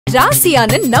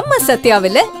ராசியான நம்ம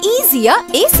சத்யாவில ஈஸியா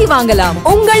ஏசி வாங்கலாம்.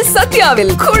 உங்கள்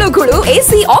சத்யாவில் குளு குளு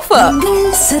ஏசி ஆஃபர்.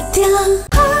 சத்யா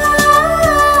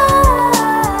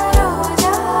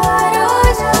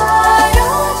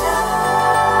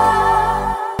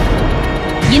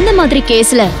இந்த மாதிரி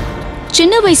கேஸ்ல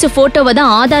சின்ன வயசு போட்டோவை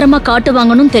தான் ஆதாரமா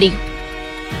காட்டுவாங்கன்னு தெரியும்.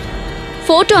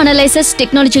 போட்டோ அனலைசஸ்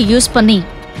டெக்னாலஜி யூஸ் பண்ணி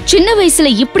சின்ன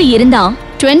வயசுல இப்படி இருந்தா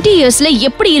 20 இயர்ஸ்ல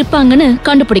எப்படி இருப்பாங்கன்னு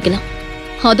கண்டுபிடிக்கலாம்.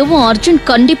 அதுவும் அர்ஜுன்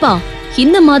கண்டிப்பா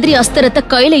இந்த மாதிரி அஸ்திரத்தை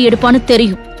கையில எடுப்பான்னு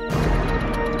தெரியும்.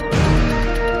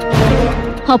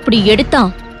 அப்படி எடுத்தா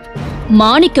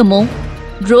மாணிக்கமோ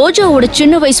ரோஜாவோட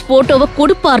சின்ன வயசு போட்டோவை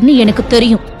கொடுப்பார்னு எனக்கு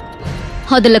தெரியும்.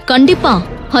 அதுல கண்டிப்பா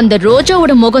அந்த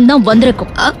ரோஜாவோட முகம் தான்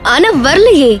வந்திருக்கும். ஆனா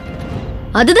வரலையே,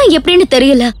 அதுதான் எப்படின்னு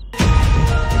தெரியல.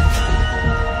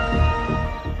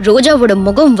 ரோஜாவோட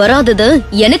முகம் வராதது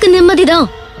எனக்கு நிம்மதிதான்.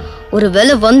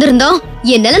 ஒருவேளை வந்திருந்தா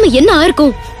என் நிலைமை என்ன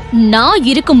ஆயிருக்கும்? நான்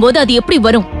இருக்கும்போது அது எப்படி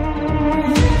வரும்?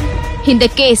 இந்த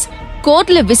கேஸ்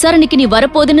கோர்ட்ல விசாரணைக்கு நீ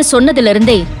வரப்போதுன்னு சொன்னதுல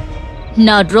இருந்தே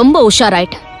நான் ரொம்ப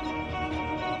உஷாராயிட்டேன்.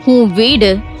 உன்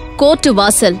வீடு, கோர்ட்டு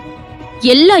வாசல்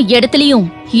எல்லா இடத்துலயும்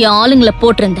என் ஆளுங்களை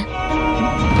போட்டிருந்த.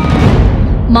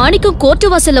 மாணிக்கம்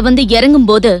கோர்ட்டு வாசல்ல வந்து இறங்கும்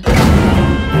போது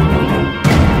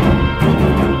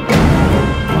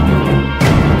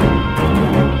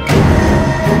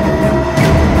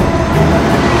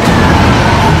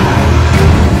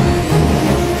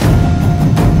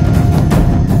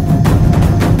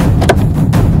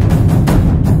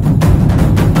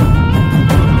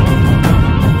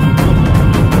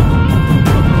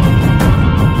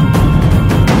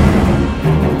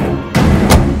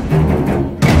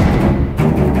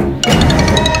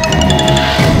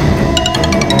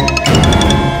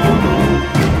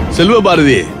செல்வ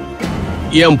பாரதி,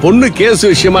 என் பொண்ணு கேஸ்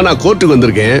விஷயமா நான் கோர்ட்டுக்கு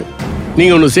வந்திருக்கேன்.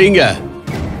 நீங்க ஒண்ணு செய்யுங்க,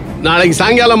 நாளைக்கு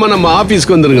சாயங்காலமா நம்ம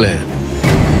ஆபீஸ்க்கு வந்துருங்களேன்.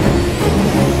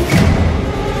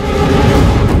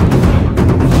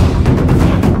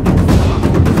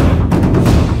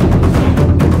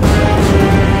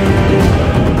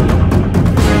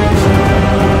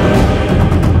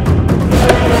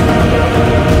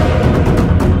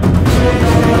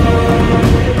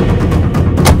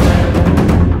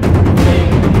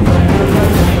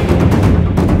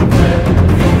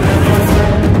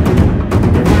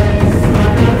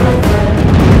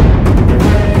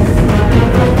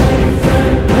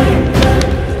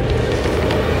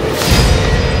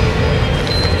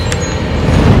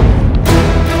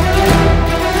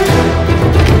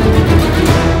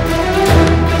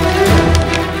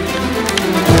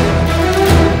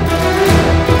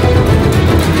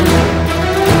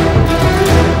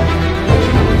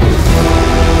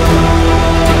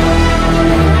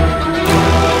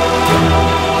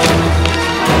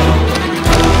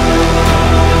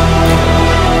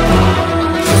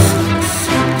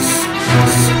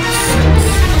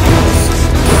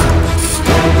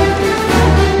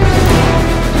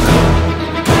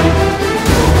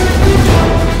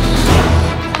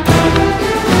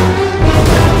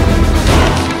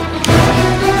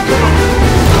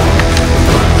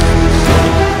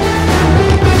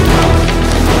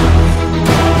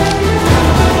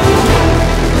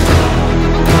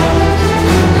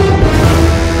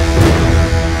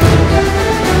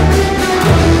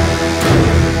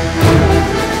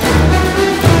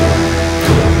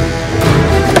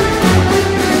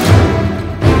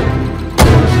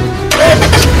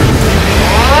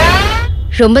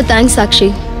 ரொம்ப தேங்க்ஸ் சாக்ஷி.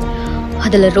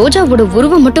 அதுல ரோஜாவோட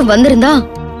உருவம் மட்டும் வந்திருந்தா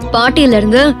பாட்டியில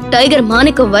இருந்து டைகர்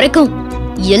மாணிக்கம் வரைக்கும்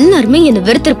எல்லாருமே என்ன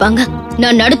வெறுத்திருப்பாங்க.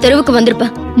 நான் நடுத்தெருவுக்கு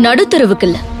வந்திருப்பேன். நடுத்தெருவுக்கு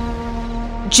இல்ல,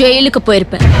 ஜெயிலுக்கு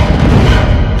போயிருப்பேன்.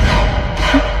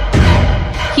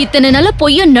 இத்தனை நாளா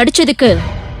பொய்யா நடிச்சதுக்கு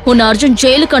உன் அர்ஜுன்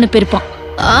ஜெயிலுக்கு அனுப்பியிருப்பான்.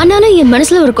 ஆனாலும் என்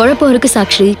மனசுல ஒரு குழப்பம் இருக்கு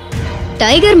சாக்ஷி.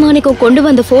 டைகர் மாணிக்கம் கொண்டு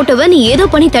வந்த போட்டோவை நீ ஏதோ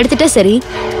பண்ணி தடுத்துட்ட சரி,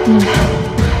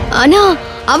 ஆனா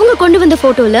அவங்க கொண்டு வந்த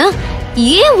போட்டோல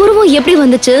ஏன் உருவம் எப்படி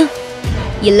வந்துச்சு?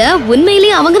 இல்ல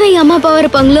உண்மையிலேயே அவங்க தான் என் அம்மா அப்பாவா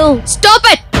இருப்பாங்களோ? Stop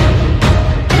it!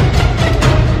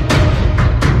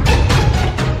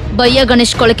 பையா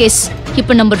கணேஷ் கொலை கேஸ்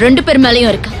இப்ப நம்ம 2 பேர்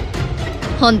மேலயும் இருக்கு.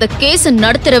 அந்த கேஸ்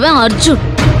நடத்துறவன் அர்ஜுன்.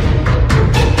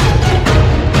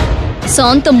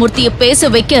 சாந்தமூர்த்திய பேச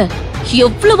வைக்க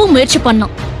எவ்வளவோ முயற்சி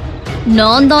பண்ணான்.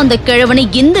 நான் தான் அந்த கிழவனை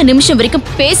இந்த நிமிஷம் வரைக்கும்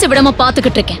பேச விடாம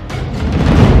பாத்துக்கிட்டு இருக்கேன்.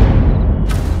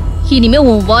 இனிமே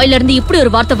உன் வாயில இருந்து இப்படி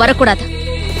ஒரு வார்த்தை வரக்கூடாது.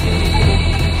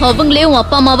 அவங்களே உன்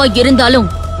அப்பா அம்மாவா இருந்தாலும்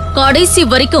கடைசி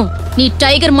வரைக்கும் நீ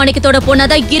டைகர் மாணிக்கத்தோட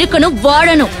பொண்ணாதான் இருக்கணும்,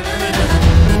 வாழணும்.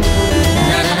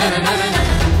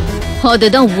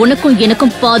 அதுதான் உனக்கும்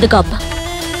எனக்கும் பாதுகாப்பு.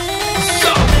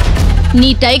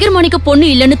 நீ டைகர் மாணிக்க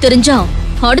பொண்ணு இல்லன்னு தெரிஞ்சா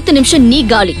அடுத்த நிமிஷம் நீ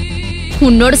காலி,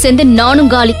 உன்னோட சேர்ந்து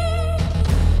நானும் காலி.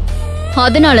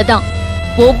 அதனாலதான்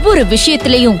ஒவ்வொரு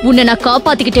விஷயத்திலையும் உன்னை நான்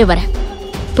காப்பாத்திக்கிட்டே வரேன்.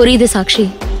 புரியுது சாக்ஷி.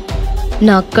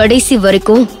 நான் கடைசி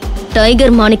வரைக்கும்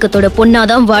டைகர் மாணிக்கத்தோட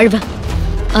பொண்ணாதான் வாழ்வேன்.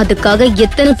 அதுக்காக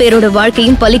எத்தனை பேரோட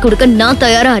வாழ்க்கையும் பலி கொடுக்க நான்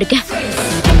தயாரா இருக்கேன்.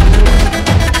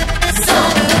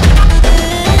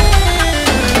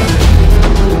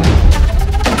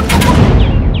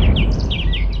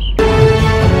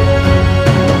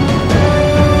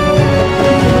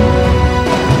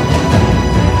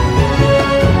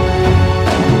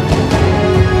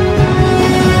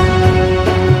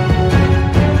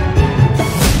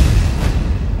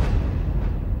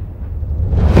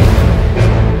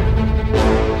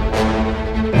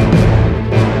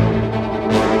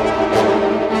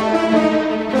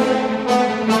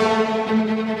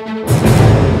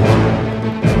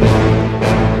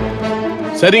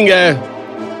 சரிங்க,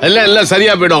 எல்லாம்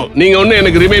சரியா போயிடும். நீங்க ஒண்ணு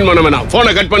எனக்கு ரிமைண்ட் பண்ண வேணாம்.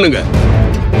 போனை கட் பண்ணுங்க.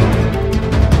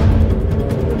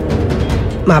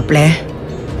 மாப்ள,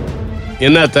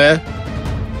 என்னத்த?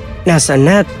 நான்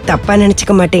சொன்னா தப்பா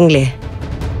நினைச்சுக்க மாட்டீங்களே?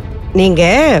 நீங்க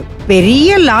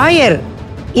பெரிய லாயர்.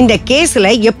 இந்த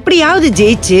கேஸ்ல எப்படியாவது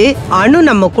ஜெயிச்சு அனு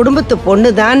நம்ம குடும்பத்து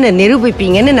பொண்ணுதான்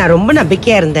நிரூபிப்பீங்கன்னு நான் ரொம்ப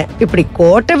நம்பிக்கையா இருந்தேன். இப்படி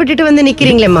கோட்டை விட்டுட்டு வந்து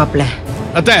நிக்கிறீங்களே மாப்ள.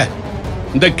 அத்த,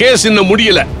 இந்த கேஸ் இன்னும்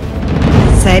முடியல.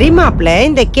 சரி மாப்ள,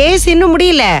 இந்த கேஸ் இன்னும்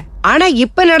முடியல. ஆனா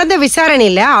இப்ப நடந்த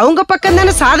விசாரணையில அவங்க பக்கம்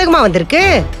தானே சாதகமா வந்திருக்கு.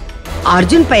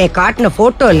 அர்ஜுன் பைய காட்டின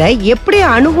போட்டோல எப்படி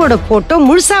அனுவோட போட்டோ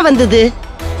முழுசா வந்தது?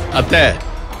 அத்த,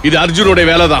 இது அர்ஜுனோட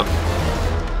வேலைதான்.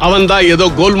 அவன் தான் ஏதோ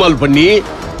கோல்மால் பண்ணி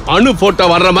அனு போட்டோ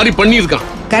வர்ற மாதிரி பண்ணியிருக்கான்.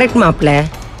 கரெக்ட் மாப்ள,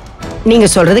 நீங்க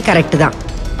சொல்றது கரெக்ட் தான்.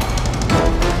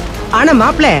 ஆனா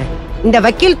மாப்ள, இந்த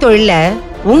வக்கீல் தொழில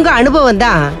உங்க அனுபவம்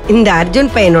தான் இந்த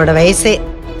அர்ஜுன் பையனோட வயசே.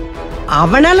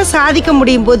 அவனால சாதிக்க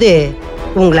முடியும் போது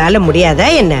உங்களால முடியாதா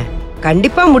என்ன?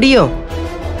 கண்டிப்பா முடியும்.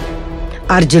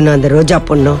 அர்ஜுன் அந்த ரோஜா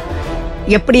பொண்ணும்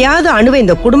எப்படியாவது அணுவை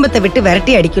இந்த குடும்பத்தை விட்டு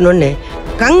விரட்டி அடிக்கணும்னு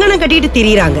கங்கணம் கட்டிட்டு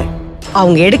திரியிறாங்க.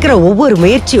 அவங்க எடுக்கிற ஒவ்வொரு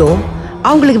முயற்சியும்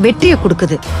அவங்களுக்கு வெற்றியை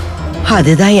கொடுக்குது.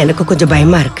 அதுதான் எனக்கு கொஞ்சம்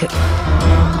பயமா இருக்கு.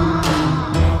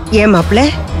 ஏன் மாப்ள,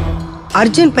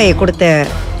 அர்ஜுன் பைய கொடுத்த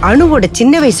அணுவோட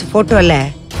சின்ன வயசு போட்டோல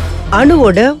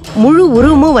அணுவோட முழு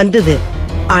உருவமும் வந்தது.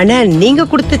 ஆனா நீங்க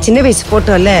கொடுத்த சின்ன வயசு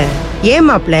போட்டோல ஏன்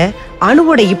மாப்ள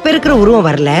அணுவோட இப்ப இருக்கிற உருவம்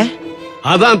வரல?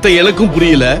 அதான் எனக்கும்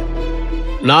புரியல.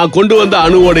 நான் கொண்டு வந்த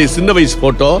அணுவோட சின்ன வயசு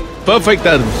போட்டோ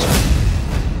பெர்ஃபெக்ட்டா இருந்துச்சு.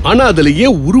 ஆனா அதுல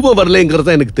ஏன் உருவம்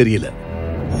வரலங்கிறத எனக்கு தெரியல.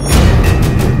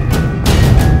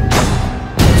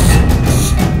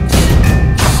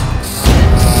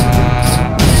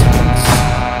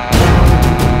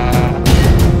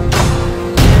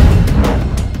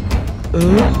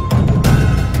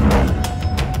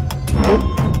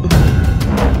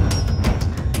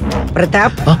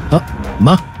 பிரதாப்,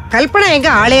 கல்பனா எங்க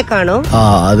ஆளே காணோம்?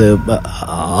 அது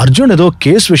அர்ஜுன் ஏதோ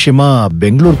கேஸ் விஷயமா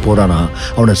பெங்களூர் போறானா.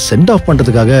 அவனை சென்ட் ஆஃப்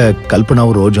பண்றதுக்காக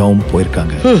கல்பனாவும் ரோஜாவும்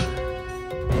போயிருக்காங்க.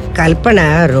 கல்பனா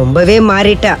ரொம்பவே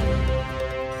மாறிட்டா.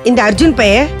 இந்த அர்ஜுன்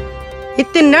பைய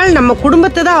இத்தனை நாள் நம்ம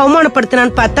குடும்பத்தை தான்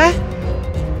அவமானப்படுத்தினான்னு பார்த்தா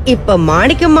இப்ப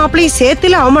மாணிக்க மாப்பிளையும்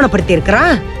சேர்த்துல அவமானப்படுத்தி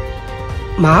இருக்கிறான்.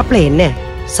 மாப்பிள்ளை என்ன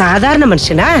சாதாரண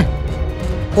மனுஷனா?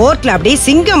 கோர்ட்ல அப்படியே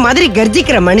சிங்கம் மாதிரி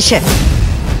கர்ஜிக்கிற மனுஷன்.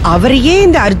 அவரையே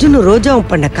இந்த அர்ஜுனும் ரோஜாவும்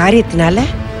பண்ண காரியத்தினால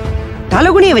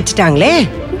தலகுனிய வச்சுட்டாங்களே.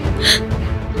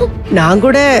 நான்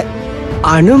கூட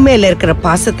அனு மேல இருக்கிற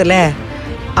பாசத்துல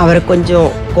அவரை கொஞ்சம்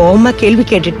கோமா கேள்வி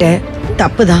கேட்டுட்டேன்.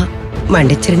 தப்புதான்,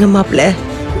 மன்னிச்சிருங்க மாப்ள.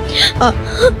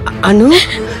 அனு,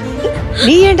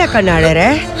 நீ ஏண்டா கண்ணு அழற?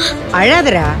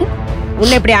 அழாதரா.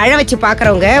 உன்னை இப்படி அழ வச்சு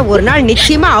பாக்குறவங்க ஒரு நாள்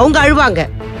நிச்சயமா அவங்க அழுவாங்க.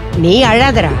 நீ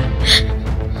அழாதரா.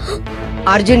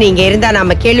 அர்ஜுன் இங்க இருந்தா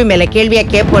நாம கேள்வி மேல கேள்வியா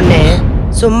கேட்போன்னு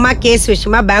சும்மா கேஸ்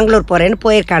விஷயமா பெங்களூர் போறேன்னு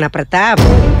போயிருக்கான பிரதாப்.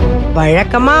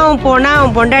 வழக்கமா அவன் போனா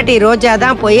அவன் பொண்டாட்டி ரோஜா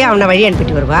தான் போய் அவனை வழி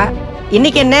அனுப்பிட்டு வருவா.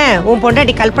 இன்னைக்கு என்ன உன்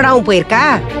பொண்டாட்டி கல்பனாவும் போயிருக்கா?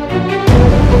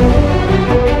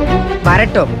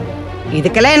 வரட்டும்,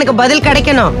 இதுக்கெல்லாம் எனக்கு பதில்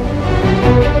கிடைக்கணும்.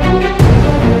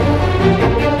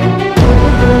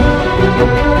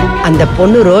 அந்த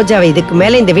பொண்ணு ரோஜாவை இதுக்கு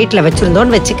மேல இந்த வீட்டுல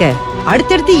வச்சிருந்தோன்னு வச்சுக்க,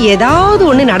 அடுத்தடுத்து ஏதாவது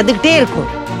ஒண்ணு நடந்துகிட்டே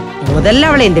இருக்கும். முதல்ல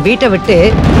அவளை இந்த வீட்டை விட்டு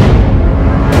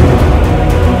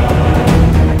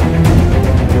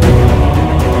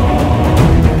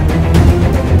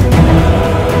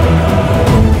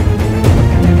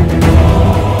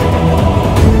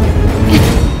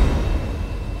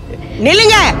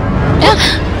நில்லுங்க.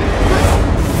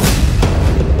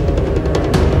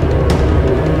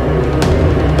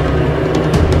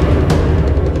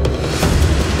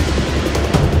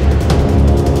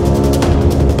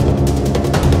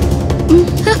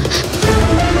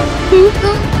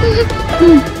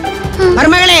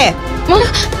 மருமகளே,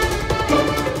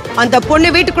 அந்த பொண்ணு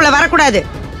வீட்டுக்குள்ள வரக்கூடாது.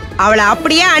 அவளை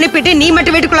அப்படியே அனுப்பிட்டு நீ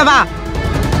மட்டும் வீட்டுக்குள்ள வா.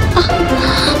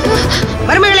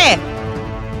 மருமகளே,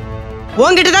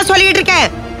 உன்கிட்ட தான் சொல்லிட்டு இருக்கேன்,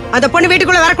 அந்த பொண்ணு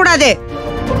வீட்டுக்குள்ள வரக்கூடாது.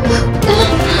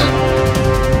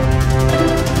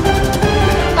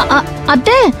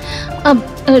 அத்தை,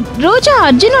 ரோஜா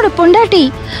அர்ஜுனோட பொண்டாட்டி,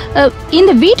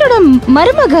 இந்த வீட்டோட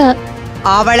மருமக.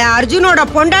 அவளை அர்ஜுனோட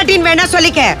பொண்டாட்டின்னு வேணா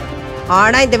சொல்லிக்க,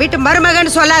 ஆனா இந்த வீட்டு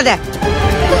மருமகன்னு சொல்லாத.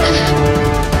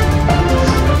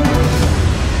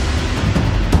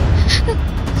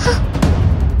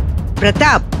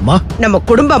 பிரதாப், நம்ம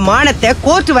குடும்ப மானத்தை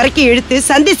கோர்ட் வரைக்கும் இழுத்து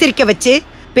சந்தி சிரிக்க வச்சு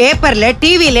பேப்பர்ல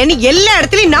டிவிலன்னு எல்லா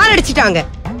இடத்துலயும் நான் அடிச்சிட்டாங்க.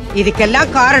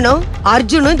 இதுக்கெல்லாம் காரணம்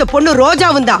அர்ஜுனும் இந்த பொண்ணு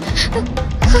ரோஜாவும் தான்.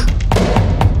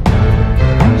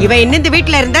 இவ இன்னும் இந்த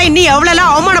வீட்டுல இருந்தா இன்னும் எவ்வளவு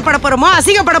அவமானப்பட போறோமோ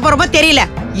அசிங்கப்பட போறோமோ தெரியல.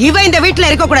 இவ இந்த வீட்டுல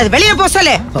இருக்க கூடாது, வெளியே போ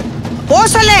சொல்லு, போ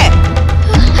சொல்லு.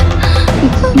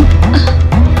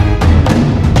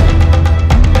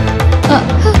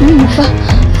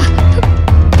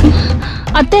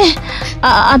 அத்தை,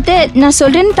 அத்தை, நான்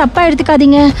சொல்றேன்னு தப்பா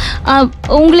எடுத்துக்காதீங்க.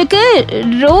 உங்களுக்கு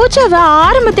ரோஜாவை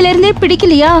ஆரம்பத்துல இருந்தே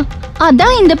பிடிக்கலையா?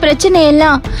 அதான் இந்த பிரச்சனை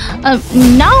எல்லாம்.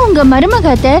 நான் உங்க மருமக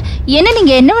அத்தை, என்ன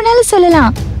நீங்க என்ன வேணாலும்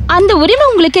சொல்லலாம், அந்த உரிமை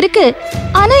உங்களுக்கு இருக்கு.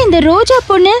 ஆனா இந்த ரோஜா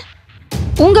பொண்ணு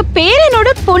உங்க பேரனோட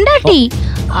பொண்டாட்டி,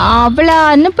 அவளை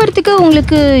அனுப்புறதுக்கு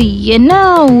உங்களுக்கு என்ன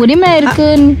உரிமை இருக்கு?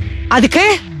 அதுக்கு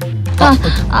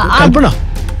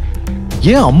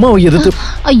ஏன் அம்மாவை எதிர்த்து?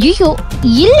 ஐயோ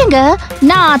இல்லங்க,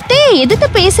 நான் அத்தையை எதிர்த்து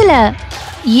பேசல,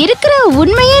 இருக்கிற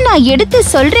உண்மையை நான் எடுத்து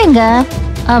சொல்றேங்க.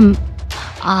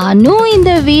 அனு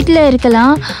இந்த வீட்டுல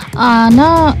இருக்கலாம், ஆனா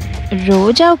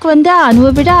ரோஜாவுக்கு வந்து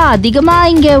அனுவை விட அதிகமா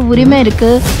இங்க உரிமை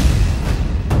இருக்கு.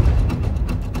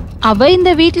 அவ இந்த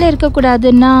வீட்டுல இருக்க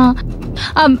கூடாதுன்னா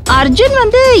அர்ஜுன்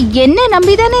வந்து என்ன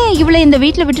நம்பிதானே இவளை இந்த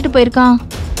வீட்டுல விட்டுட்டு போயிருக்கான்.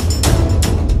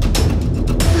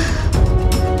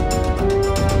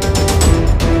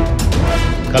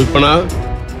 கல்பனா,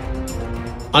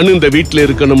 அனு இந்த வீட்டுல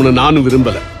இருக்கணும்னு நானும்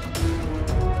விரும்பல.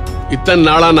 இத்தனை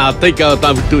நாளா நான்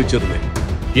அத்தைக்காகத்தான் விட்டு வச்சிருந்தேன்.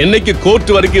 என்னைக்கு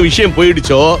கோர்ட் வரைக்கும் விஷயம்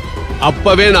போயிடுச்சோ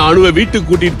அப்பவே நான் அனுவை வீட்டுக்கு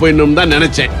கூட்டிட்டு போயிடணும் தான்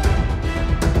நினைச்சேன்.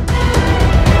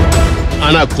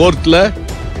 ஆனா கோர்ட்ல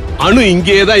அனு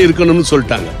இங்கேயே தான் இருக்கணும்னு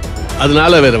சொல்லிட்டாங்க.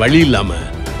 அதனால வேற வழி இல்லாம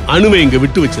அனுவை இங்க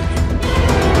விட்டு வச்சிருக்கேன்.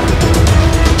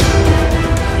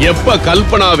 எப்ப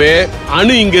கல்பனாவே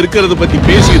அனு இங்க இருக்கிறத பத்தி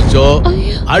பேசிருச்சோ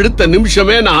அடுத்த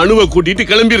நிமிஷமே நான் அனுவை கூட்டிட்டு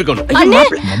கிளம்பி இருக்கணும்.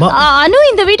 அனு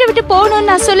இந்த வீட்டை விட்டு போகணும்னு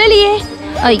நான் சொல்லலையே.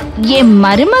 என்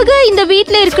மருமக இந்த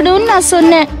வீட்டுல இருக்கணும்னு நான்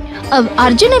சொன்னேன்.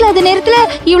 அர்ஜுன் இல்லாத நேரத்துல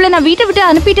இவளை நான் வீட்டை விட்டு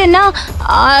அனுப்பிட்டேன்னா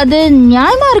அது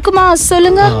நியாயமா இருக்குமா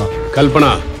சொல்லுங்க?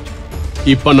 கல்பனா,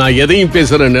 இப்ப நான் எதையும்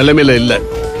பேசுற நிலைமையில இல்ல.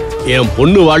 என்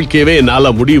பொண்ணு வாழ்க்கையவே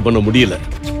என்னால முடிவு பண்ண முடியல.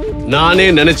 நானே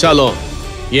நினைச்சாலும்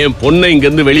என் பொண்ணை இங்க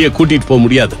இருந்து வெளியே கூட்டிட்டு போக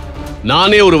முடியாது.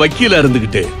 நானே ஒரு வக்கீல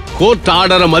இருந்துகிட்டு கோர்ட்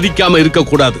ஆர்டரை மதிக்காம இருக்க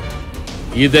கூடாது.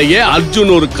 இதையே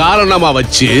அர்ஜுன் ஒரு காரணமா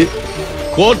வச்சு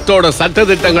கோர்ட்டோட சட்ட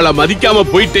திட்டங்களை மதிக்காம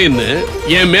போயிட்டேன்னு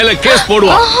என் மேல கேஸ்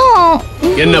போடுவான்.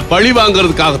 என்ன பழி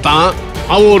வாங்கறதுக்காகத்தான்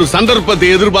அவன் ஒரு சந்தர்ப்பத்தை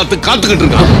எதிர்பார்த்து காத்துக்கிட்டு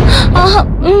இருக்கான்.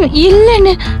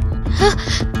 இல்லன்னு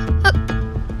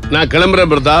நான்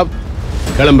கிளம்புறேன் பிரதாப்,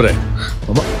 கிளம்புறேன்.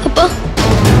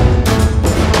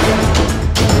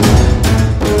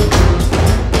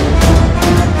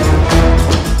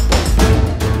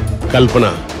 கல்பனா,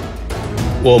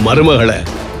 ஓ மருமகளை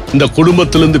இந்த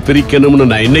குடும்பத்திலிருந்து பிரிக்கணும்னு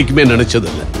நான் என்னைக்குமே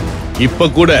நினைச்சதில்லை. இப்ப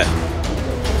கூட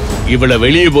இவளை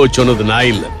வெளியே போய் சொன்னது நான்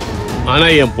இல்லை. ஆனா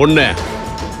என் பொண்ணை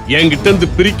என்கிட்ட இருந்து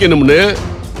பிரிக்கணும்னு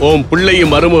உன்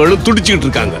பிள்ளையும் மருமகளும் துடிச்சுக்கிட்டு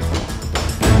இருக்காங்க.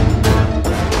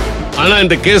 ஆனா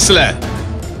இந்த கேஸ்ல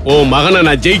உன் மகனை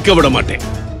நான் ஜெயிக்க விட மாட்டேன்.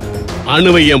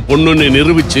 அனுவை என் பொண்ணுன்னு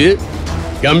நிரூபிச்சு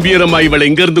கம்பீரமா இவளை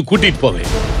இங்க இருந்து கூட்டிட்டு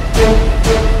போவேன்.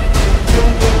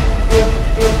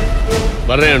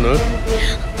 வர்றேன் அனு.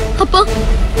 அப்பா,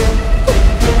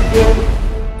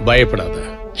 பயப்படாத.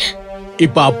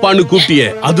 இப்ப அப்பான்னு கூப்பிட்டியே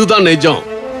அதுதான் நிஜம்.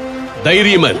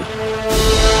 தைரியமா இரு.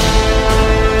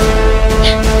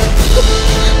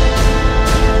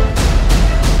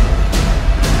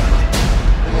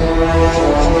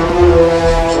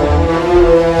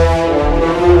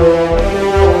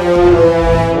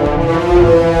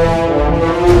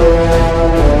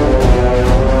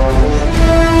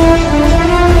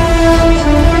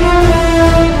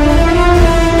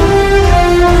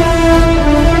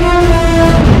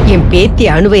 பேத்தி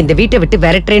அனுவை இந்த வீட்டை விட்டு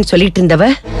விரட்டுறேன்னு சொல்லிட்டு இருந்தவ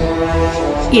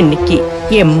இன்னைக்கு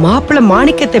என் மாப்பிள்ள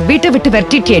மாணிக்கத்தை வீட்டை விட்டு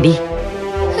விரட்டிட்டியடி.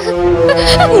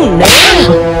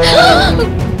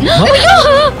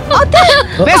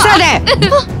 பேசாத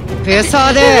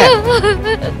பேசாத.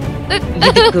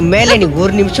 இதுக்கு மேல நீ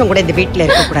ஒரு நிமிஷம் கூட இந்த வீட்டுல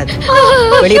இருக்க கூடாது.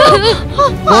 வெளியே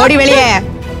ஓடி, வெளியே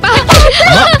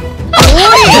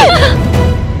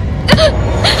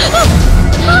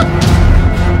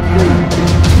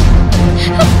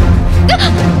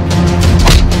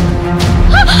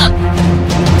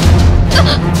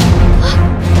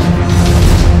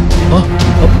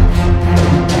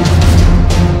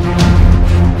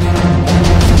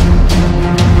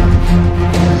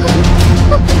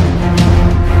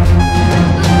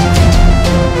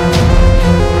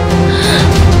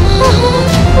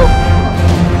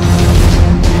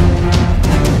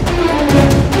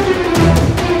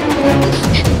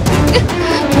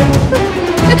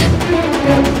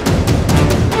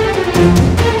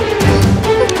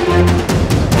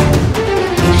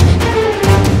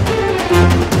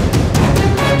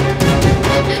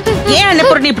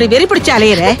பொண்ணு இப்படி வெறி பிடிச்ச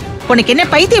அலையற? உனக்கு என்ன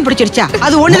பைத்தியம் பிடிச்சிருச்சா?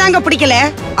 அது ஒண்ணுதாங்க பிடிக்கல,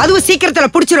 அதுவும் சீக்கிரத்துல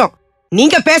பிடிச்சிரும்.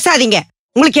 நீங்க பேசாதீங்க,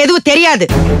 உங்களுக்கு எதுவும் தெரியாது.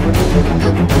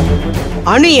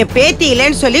 அனு என் பேத்தி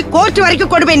இல்லைன்னு சொல்லி கோர்ட்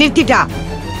வரைக்கும் கொண்டு போய் நிறுத்திட்டா.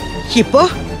 இப்போ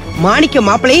மாணிக்க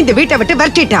மாப்பிள்ளையும் இந்த வீட்டை விட்டு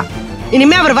விரட்டிட்டா.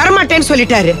 இனிமே அவர் வரமாட்டேன்னு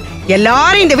சொல்லிட்டாரு.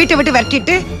 எல்லாரும் இந்த வீட்டை விட்டு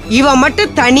விரட்டிட்டு இவ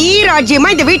மட்டும் தனி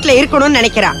ராஜ்யமா இந்த வீட்டுல இருக்கணும்னு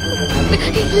நினைக்கிறா.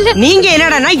 நீங்க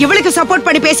என்னடா இவளுக்கு சப்போர்ட்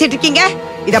பண்ணி பேசிட்டு இருக்கீங்க?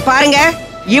 இத பாருங்க,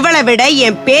 இவளை விட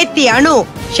என் பேத்தி அனு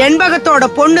செண்பகத்தோட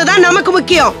பொண்ணுதான் நமக்கு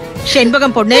முக்கியம்.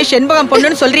 செண்பகம் பொண்ணு செண்பகம்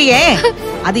பொண்ணுன்னு சொல்றியே,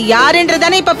 அது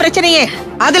யாருன்றதானே இப்ப பிரச்சனையே.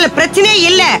 அதுல பிரச்சனையே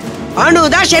இல்ல,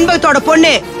 அனுதான் செண்பகத்தோட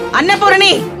பொண்ணு.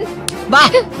 அன்னபூரணி வா.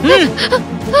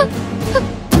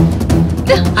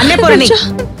 அன்னபூரணி,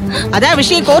 அதான்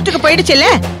விஷயம் கோர்ட்டுக்கு போயிடுச்சுல்ல,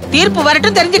 தீர்ப்பு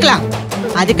வரட்டும் தெரிஞ்சுக்கலாம்.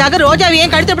 அதுக்காக ரோஜாவை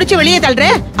ஏன் கழுத்தை பிடிச்சு வெளியே தள்ளுற?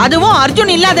 அதுவும்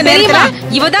அர்ஜுன் இல்லாத நேரத்துல.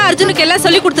 இவதான் அர்ஜுனுக்கு எல்லாம்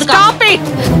சொல்லி கொடுத்துருக்கா.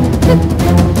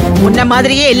 உன்ன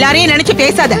மாதிரியே எல்லாரையும் நினைச்சு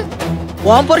பேசாத.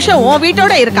 உன் புருஷன் உன்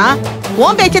வீட்டோட இருக்கான்,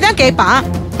 உன் பேச்சதான் கேட்பான்.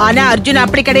 ஆனா அர்ஜுன்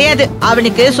அப்படி கிடையாது.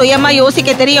 அவனுக்கு சுயமா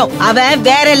யோசிக்க தெரியும். அவன்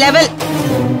வேற லெவல்.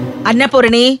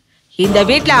 அன்னபூரணி, இந்த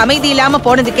வீட்டுல அமைதி இல்லாம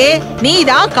போனதுக்கு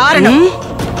நீதான் காரணம்.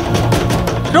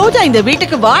 ரோஜா இந்த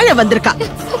வீட்டுக்கு வாழ வந்திருக்கா,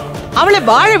 அவளை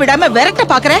வாழ விடாம விரட்ட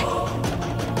பாக்குற.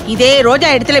 இதே ரோஜா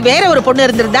இடத்துல வேற ஒரு பொண்ணு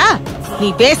இருந்திருந்தா நீ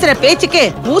பேசுற பேச்சுக்கு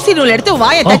ஊசி நூல் எடுத்து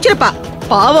வாய தச்சிருப்பா.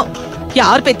 பாவம்,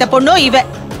 யார் பெத்த பொண்ணோ இவ.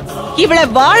 இவளை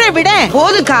வாழ விட.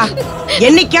 போதுக்கா,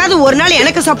 என்னைக்காவது ஒரு நாள்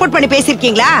எனக்கு சப்போர்ட் பண்ணி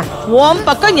பேசிருக்கீங்களா? உன்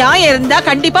பக்கம் நியாயம் இருந்தா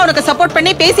கண்டிப்பா உனக்கு சப்போர்ட்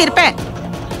பண்ணி பேசியிருப்பேன்.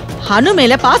 அனு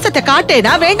மேல பாசத்தை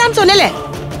காட்டேனா வேண்டாம் சொல்லல.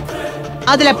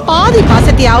 அதுல பாதி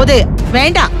பாசத்தையாவது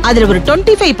வேண்டாம், அதுல ஒரு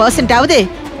 25% ஆவது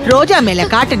ரோஜா மேல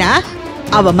காட்டுனா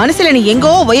அவ மனசுல நீ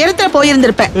எங்கோ உயரத்துல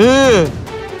போயிருந்திருப்ப.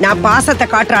 நான் பாசத்தை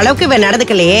காட்டுற அளவுக்கு இவ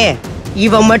நடந்துக்கலையே.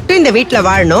 இவ மட்டும் இந்த வீட்டுல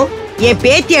வாழணும், என்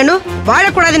பேத்தியனு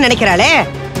வாழக்கூடாதுன்னு நினைக்கிறாளே.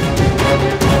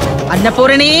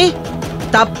 அன்னபூரணி,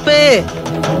 தப்பு.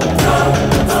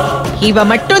 இவ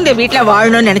மட்டும் இந்த வீட்டுல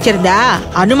வாழணும்னு நினைச்சிருந்தா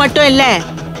அனு மட்டும் இல்ல,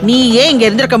 நீ ஏன் இங்க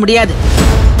இருந்திருக்க முடியாது.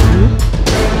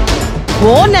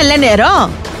 ஓ நல்ல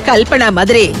நேரம் கல்பனா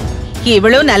மாதிரி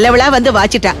இவ்வளவு நல்லவளா வந்து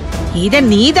வாச்சிட்டா. இத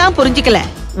நீதான் புரிஞ்சுக்கல.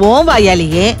 ஓன்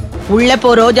வாயாலேயே உள்ள போ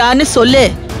ரோஜான்னு சொல்லு.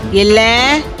 இல்ல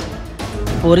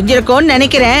புரிஞ்சிருக்கோன்னு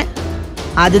நினைக்கிறேன்.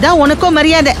 அதுதான் உனக்கும்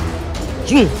மரியாதை.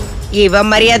 இவ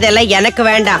மரியாதை எல்லாம் எனக்கு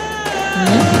வேண்டாம்.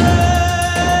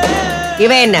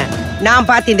 இவ என்ன நான்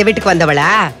பார்த்து இந்த வீட்டுக்கு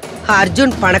வந்தவளா?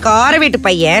 அர்ஜுன் பணக்கார வீட்டு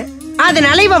பையன்,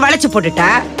 அதனால இவ வளைச்சு போட்டுட்டா.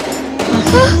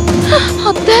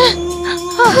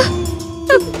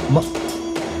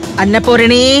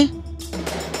 அன்னபூரணி,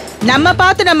 நம்ம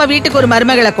பார்த்து நம்ம வீட்டுக்கு ஒரு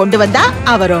மருமகளை கொண்டு வந்தா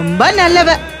அவ ரொம்ப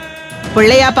நல்லவ.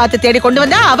 பிள்ளையா பார்த்து தேடி கொண்டு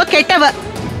வந்தா அவ கெட்டவ.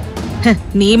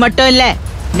 நீ மட்டும் இல்ல,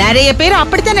 நிறைய பேர்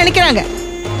அப்படித்தான் நினைக்கிறாங்க.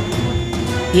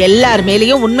 எல்லார்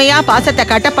மேலயும் உண்மையா பாசத்தை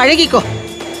காட்ட பழகிக்கோ.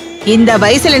 இந்த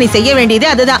வயசுல நீ செய்ய வேண்டியது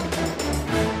அதுதான்.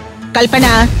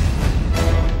 கல்பனா,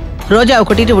 ரோஜாவை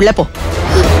கூட்டிட்டு உள்ள போ.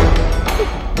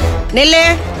 நில்லு.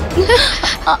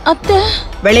 அத்தை,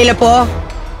 வெளியில போ.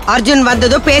 அர்ஜுன்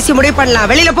வந்ததும் பேசி முடிவு பண்ணலாம்.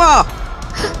 வெளியில போ.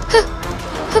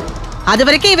 அது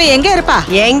வரைக்கும் இவ எங்க இருப்பா?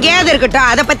 எங்கேயாவது இருக்கட்டும்,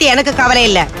 அத பத்தி எனக்கு கவலை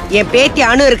இல்ல. என் பேத்தி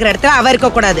அனு இருக்கிற இடத்துல அவ இருக்க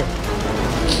கூடாது.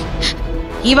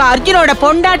 இவ அர்ஜுனோட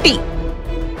பொண்டாட்டி.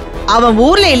 அவன்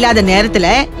ஊர்ல இல்லாத நேரத்துல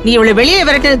நீ இவளை வெளியே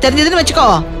விரட்டு தெரிஞ்சதுன்னு வச்சுக்கோ,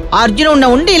 அர்ஜுன் உன்னை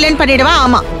உண்டு இல்லைன்னு பண்ணிடுவா.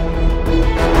 ஆமா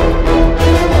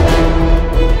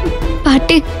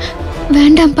பாட்டி,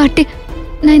 வேண்டாம் பாட்டி,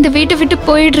 நான் இந்த வீட்டை விட்டு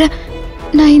போயிடுறேன்.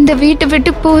 நான் இந்த வீட்டை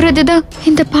விட்டு போறதுதான்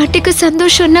இந்த பாட்டிக்கு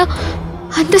சந்தோஷம்னா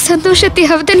அந்த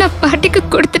சந்தோஷத்தையாவது நான் பாட்டிக்கு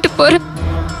கொடுத்துட்டு போறேன்.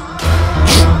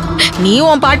 நீ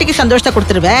உன் பாட்டிக்கு சந்தோஷத்தை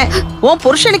கொடுத்துருவ, உன்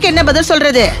புருஷனுக்கு என்ன பதில்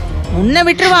சொல்றது? உன்னை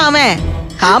விட்டுருவான் அவன்.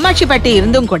 காமாட்சி பாட்டி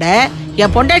இருந்தும் கூட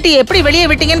என் பொண்டாட்டி எப்படி வெளியே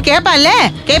விட்டீங்கன்னு கேட்பான்ல,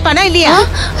 கேட்பானா இல்லையா?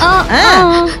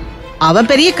 அவன்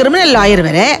பெரிய கிரிமினல் லாயர்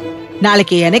வேற,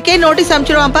 நாளைக்கு எனக்கே நோட்டீஸ்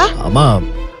அனுப்பிச்சிடுவான்ப்பா. ஆமா,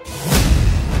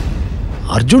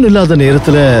 அர்ஜுன் இல்லாத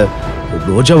நேரத்துல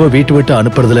ரோஜாவை வீட்டு விட்டு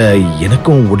அனுப்புறதுல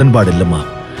எனக்கும் உடன்பாடு இல்லம்மா.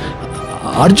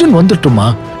 அர்ஜுன் வந்துட்டுமா,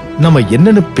 நம்ம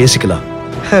என்னன்னு பேசிக்கலாம்.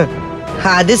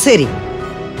 அது சரி,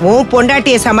 உன்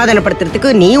பொண்டாட்டிய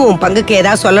சமாதானப்படுத்துறதுக்கு நீ உன் பங்குக்கு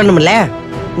ஏதாவது சொல்லணும்ல.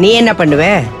 நீ என்ன பண்ணுவ?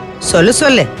 சொல்லு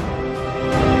சொல்லு.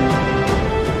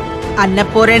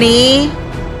 அன்னபூரணி,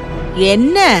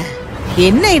 என்ன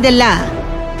என்ன இதெல்லாம்?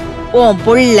 உன்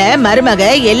புள்ள மருமக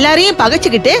எல்லாரையும்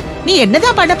பகைச்சுக்கிட்டு நீ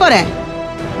என்னதான் பண்ண போற?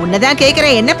 உன்னதான்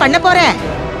கேக்குறேன், என்ன பண்ண போற?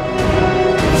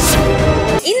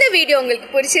 இந்த வீடியோ உங்களுக்கு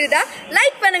பிடிச்சிருந்தா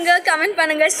லைக் பண்ணுங்க, கமெண்ட்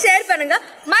பண்ணுங்க, ஷேர் பண்ணுங்க,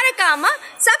 மறக்காம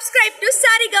subscribe to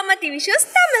Saregama TV Shows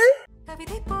Tamil.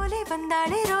 கவிதை போலே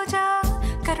வந்தாளே ரோஜா,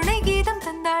 கருணை கீதம்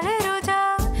தந்தாளே ரோஜா.